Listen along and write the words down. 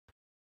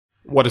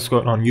What is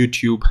going on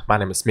YouTube? My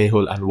name is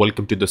Mehul and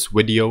welcome to this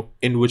video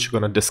in which we're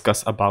going to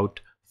discuss about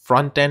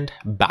front-end,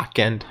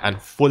 back-end and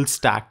full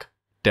stack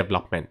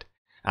development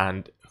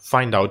and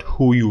find out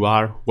who you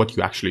are, what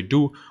you actually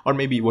do, or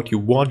maybe what you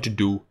want to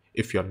do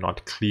if you're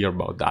not clear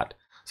about that.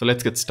 So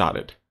let's get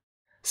started.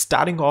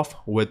 Starting off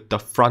with the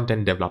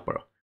front-end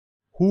developer.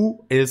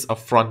 Who is a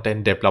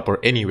front-end developer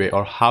anyway,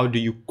 or how do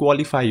you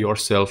qualify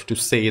yourself to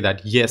say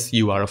that yes,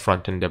 you are a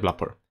front-end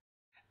developer?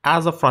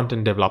 As a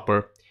front-end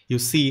developer, you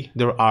see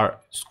there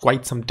are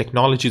quite some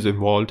technologies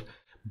involved,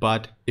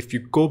 but if you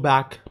go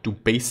back to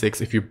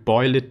basics, if you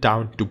boil it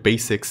down to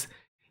basics,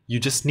 you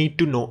just need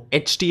to know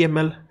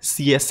HTML,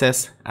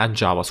 CSS and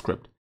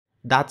JavaScript.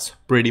 That's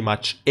pretty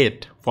much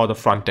it for the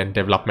front-end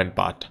development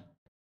part.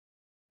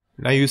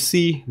 Now you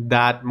see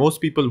that most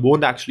people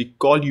won't actually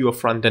call you a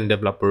front-end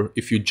developer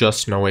if you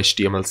just know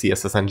HTML,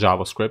 CSS and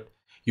JavaScript.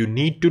 You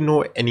need to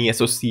know any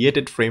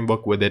associated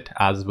framework with it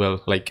as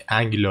well, like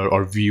Angular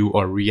or Vue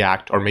or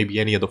React or maybe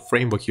any other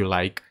framework you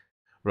like,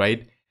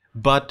 right?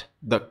 But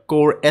the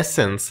core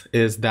essence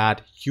is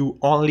that you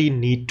only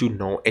need to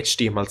know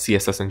HTML,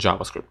 CSS and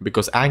JavaScript,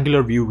 because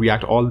Angular, Vue,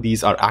 React, all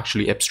these are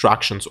actually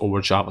abstractions over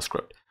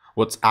JavaScript.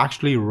 What's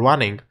actually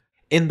running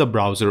in the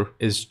browser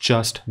is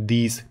just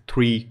these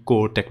three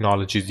core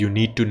technologies you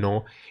need to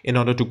know in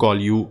order to call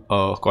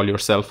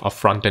yourself a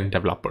front-end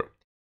developer.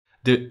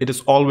 It is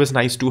always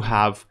nice to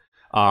have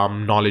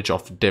knowledge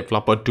of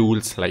developer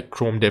tools like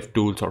Chrome Dev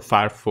Tools or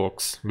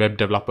Firefox web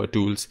developer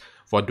tools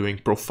for doing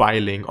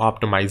profiling,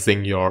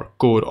 optimizing your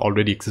code,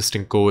 already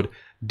existing code,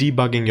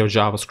 debugging your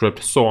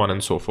JavaScript, so on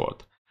and so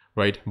forth,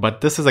 right?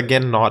 But this is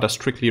again not a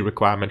strictly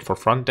requirement for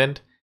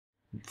front-end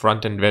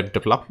web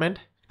development.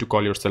 To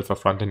call yourself a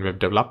front-end web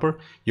developer,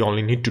 you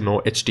only need to know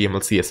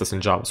HTML, CSS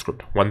and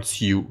JavaScript.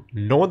 Once you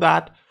know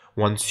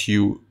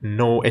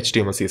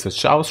HTML, CSS,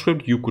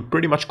 JavaScript, you could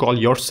pretty much call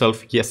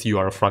yourself, yes, you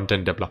are a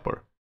front-end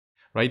developer,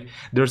 right?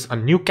 There's a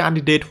new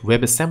candidate,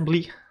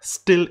 WebAssembly,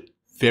 still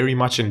very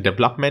much in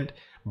development,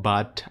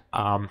 but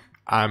I'm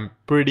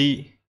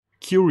pretty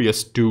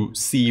curious to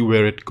see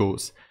where it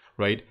goes,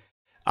 right?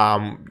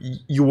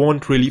 You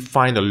won't really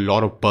find a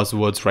lot of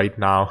buzzwords right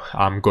now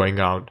going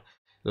out.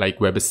 Like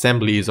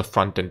WebAssembly is a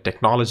front-end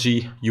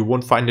technology. You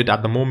won't find it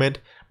at the moment,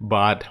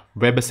 but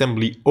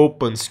WebAssembly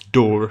opens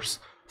doors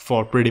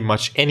for pretty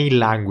much any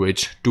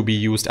language to be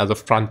used as a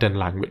front-end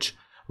language.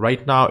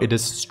 Right now, it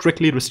is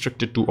strictly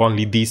restricted to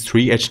only these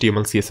three,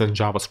 HTML, CSS, and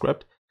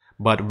JavaScript.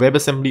 But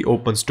WebAssembly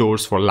opens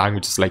doors for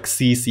languages like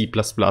C, C++,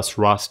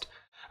 Rust,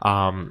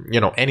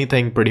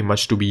 anything pretty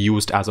much to be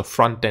used as a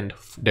front-end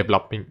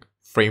developing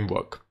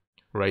framework,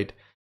 right?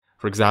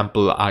 For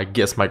example, I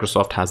guess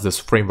Microsoft has this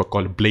framework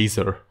called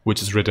Blazor,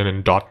 which is written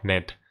in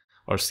 .NET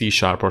or C#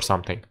 or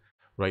something,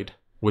 right?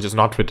 Which is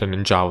not written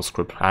in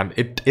JavaScript, and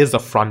it is a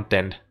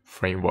front-end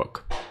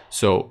framework.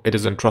 So it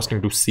is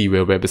interesting to see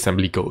where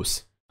WebAssembly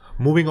goes.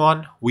 Moving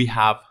on, we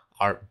have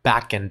our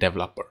backend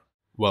developer.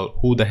 Well,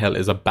 who the hell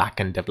is a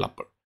backend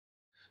developer?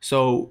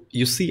 So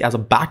you see, as a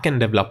backend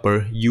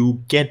developer,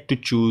 you get to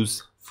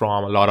choose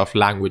from a lot of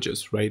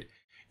languages, right?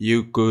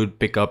 You could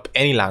pick up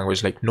any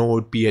language like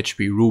Node,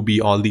 PHP,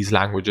 Ruby, all these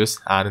languages,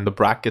 and in the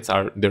brackets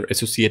are their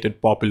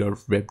associated popular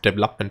web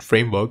development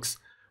frameworks,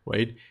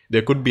 right?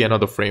 There could be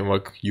another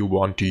framework you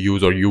want to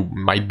use or you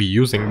might be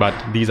using, but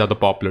these are the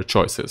popular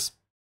choices.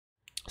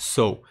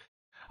 So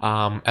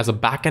as a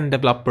backend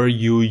developer,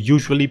 you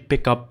usually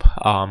pick up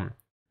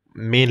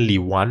mainly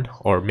one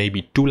or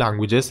maybe two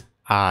languages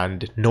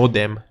and know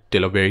them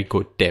till a very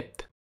good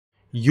depth.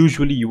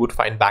 Usually you would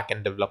find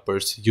backend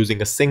developers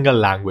using a single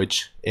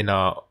language in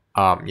a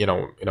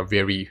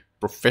very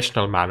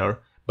professional manner,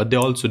 but they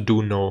also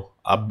do know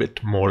a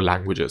bit more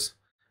languages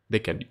they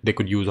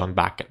could use on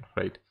backend,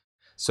 right?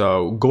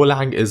 So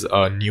Golang is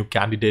a new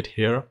candidate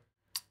here,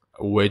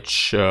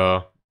 which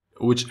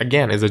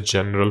again is a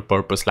general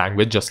purpose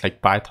language just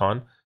like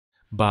Python,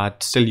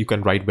 but still you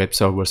can write web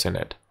servers in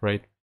it,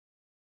 right?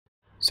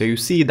 So you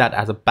see that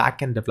as a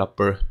backend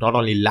developer, not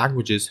only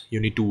languages, you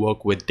need to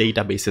work with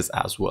databases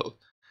as well.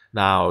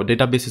 Now,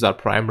 databases are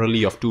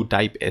primarily of two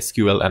types,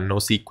 SQL and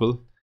NoSQL.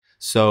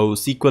 So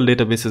SQL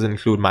databases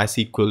include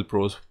MySQL,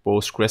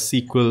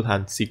 PostgreSQL,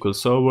 and SQL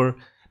Server.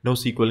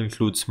 NoSQL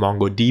includes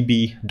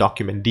MongoDB,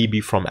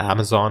 DocumentDB from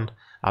Amazon.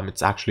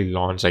 It's actually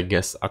launched, I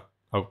guess, a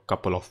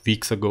couple of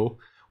weeks ago,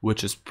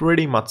 which is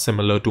pretty much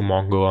similar to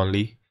Mongo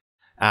only.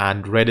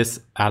 And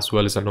Redis as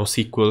well is a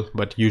NoSQL,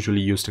 but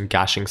usually used in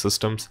caching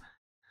systems.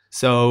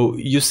 So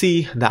you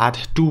see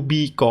that to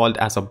be called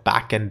as a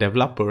backend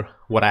developer,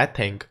 what I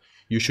think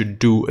you should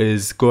do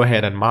is go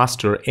ahead and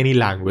master any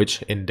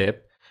language in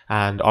depth.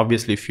 And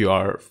obviously, if you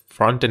are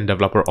front-end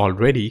developer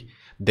already,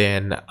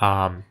 then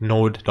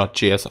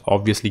Node.js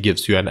obviously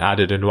gives you an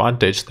added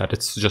advantage that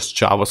it's just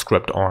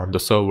JavaScript on the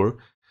server.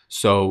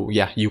 So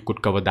yeah, you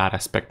could cover that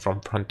aspect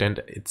from front-end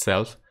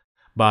itself.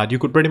 But you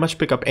could pretty much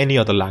pick up any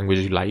other language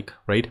you like,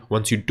 right?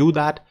 Once you do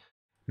that,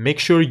 make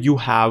sure you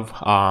have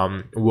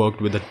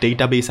worked with a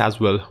database as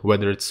well,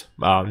 whether it's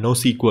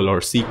NoSQL or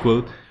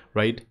SQL,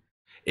 right?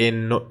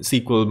 In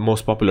SQL,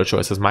 most popular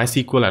choice is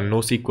MySQL, and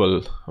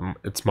NoSQL,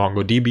 it's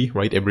MongoDB,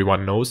 right?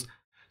 Everyone knows.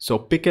 So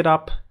pick it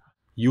up,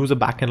 use a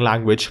backend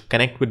language,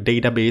 connect with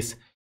database.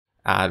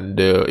 And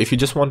if you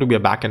just want to be a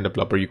backend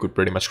developer, you could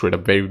pretty much create a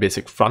very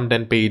basic front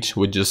end page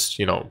which just,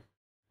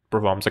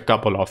 performs a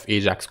couple of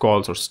Ajax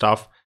calls or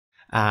stuff.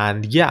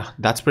 And yeah,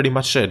 that's pretty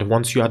much it.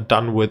 Once you are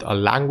done with a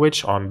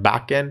language on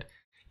backend,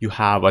 you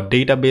have a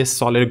database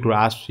solid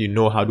grasp. You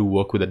know how to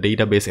work with a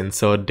database,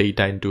 insert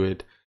data into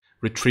it,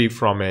 retrieve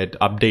from it,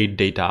 update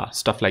data,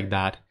 stuff like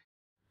that.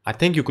 I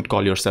think you could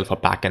call yourself a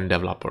backend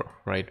developer,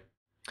 right?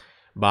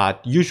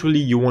 But usually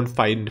you won't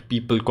find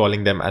people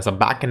calling them as a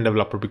backend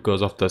developer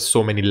because of the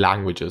so many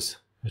languages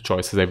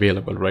choices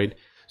available, right?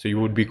 So you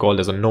would be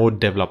called as a Node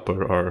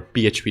developer or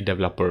PHP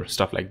developer,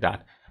 stuff like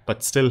that.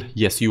 But still,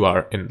 yes, you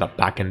are in the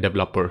backend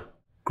developer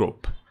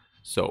group.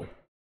 So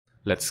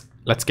let's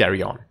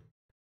carry on.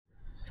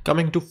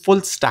 Coming to full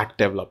stack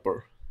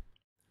developer.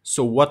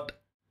 So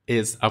what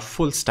is a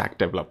full stack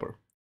developer?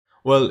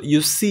 Well,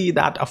 you see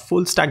that a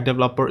full stack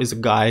developer is a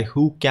guy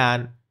who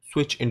can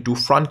switch into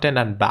front end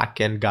and back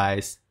end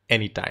guys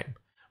anytime,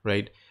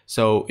 right?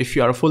 So if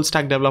you are a full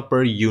stack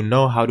developer, you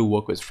know how to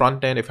work with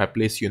front end. If I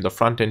place you in the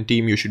front end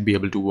team, you should be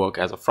able to work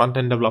as a front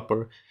end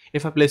developer.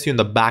 If I place you in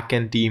the back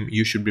end team,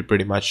 you should be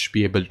pretty much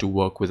be able to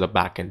work with a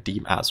back end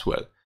team as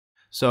well.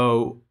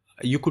 So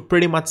you could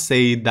pretty much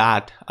say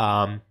that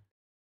an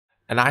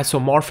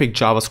isomorphic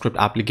JavaScript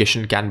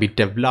application can be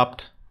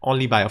developed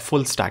only by a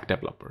full stack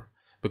developer,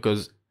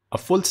 because a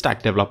full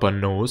stack developer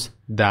knows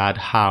that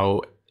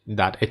how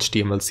that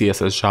HTML,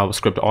 CSS,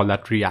 JavaScript, all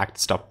that React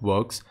stuff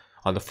works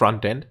on the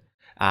front end,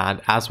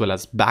 and as well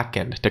as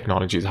backend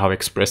technologies, how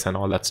Express and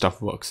all that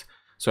stuff works.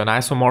 So an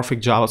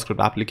isomorphic JavaScript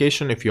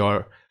application, if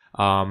your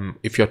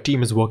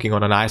team is working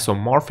on an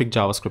isomorphic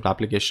JavaScript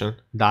application,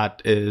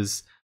 that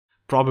is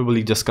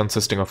probably just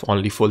consisting of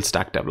only full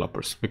stack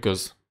developers,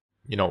 because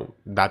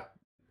that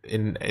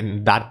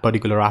in that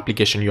particular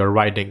application you're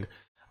writing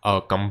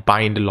a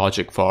combined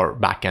logic for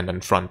backend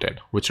and front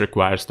end, which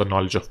requires the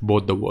knowledge of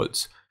both the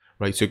worlds,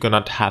 right? So you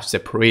cannot have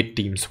separate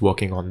teams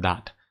working on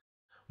that,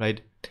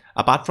 right?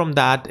 Apart from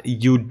that,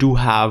 you do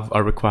have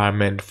a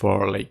requirement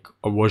for like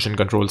a version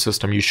control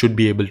system. You should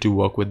be able to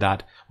work with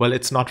that. Well,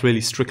 it's not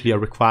really strictly a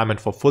requirement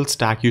for full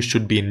stack. You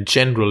should be in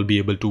general be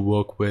able to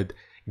work with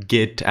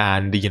Git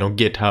and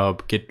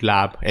GitHub,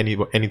 GitLab,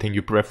 anything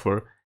you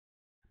prefer.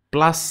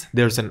 Plus,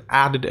 there's an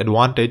added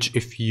advantage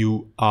if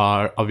you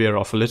are aware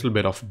of a little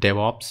bit of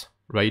DevOps,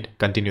 right?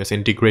 Continuous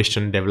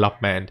integration,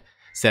 development,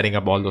 setting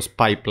up all those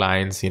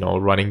pipelines,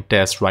 running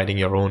tests, writing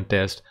your own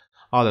test,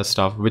 all that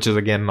stuff, which is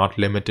again not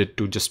limited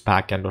to just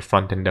backend or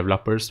front-end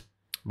developers,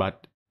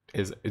 but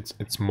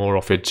it's more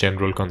of a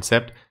general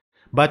concept.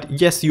 But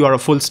yes, you are a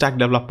full stack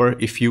developer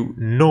if you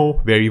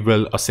know very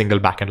well a single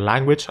backend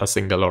language, a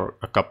single or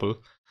a couple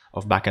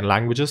of backend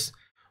languages.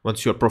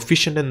 Once you're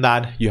proficient in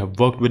that, you have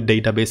worked with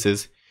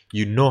databases,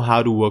 you know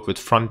how to work with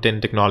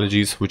front-end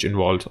technologies, which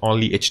involves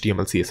only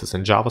HTML, CSS,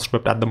 and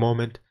JavaScript at the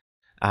moment.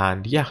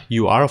 And yeah,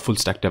 you are a full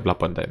stack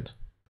developer then.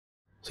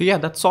 So yeah,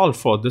 that's all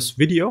for this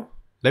video.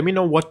 Let me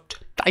know what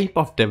type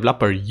of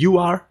developer you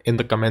are in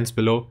the comments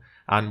below,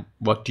 and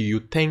what do you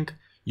think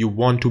you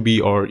want to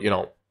be, or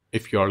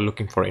if you're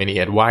looking for any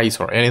advice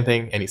or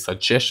anything, any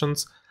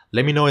suggestions,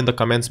 let me know in the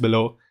comments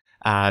below.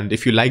 And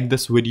if you like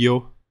this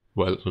video,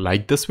 well,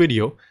 like this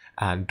video,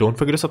 and don't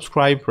forget to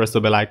subscribe, press the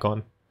bell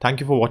icon. Thank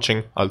you for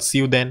watching. I'll see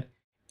you then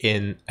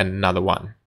in another one.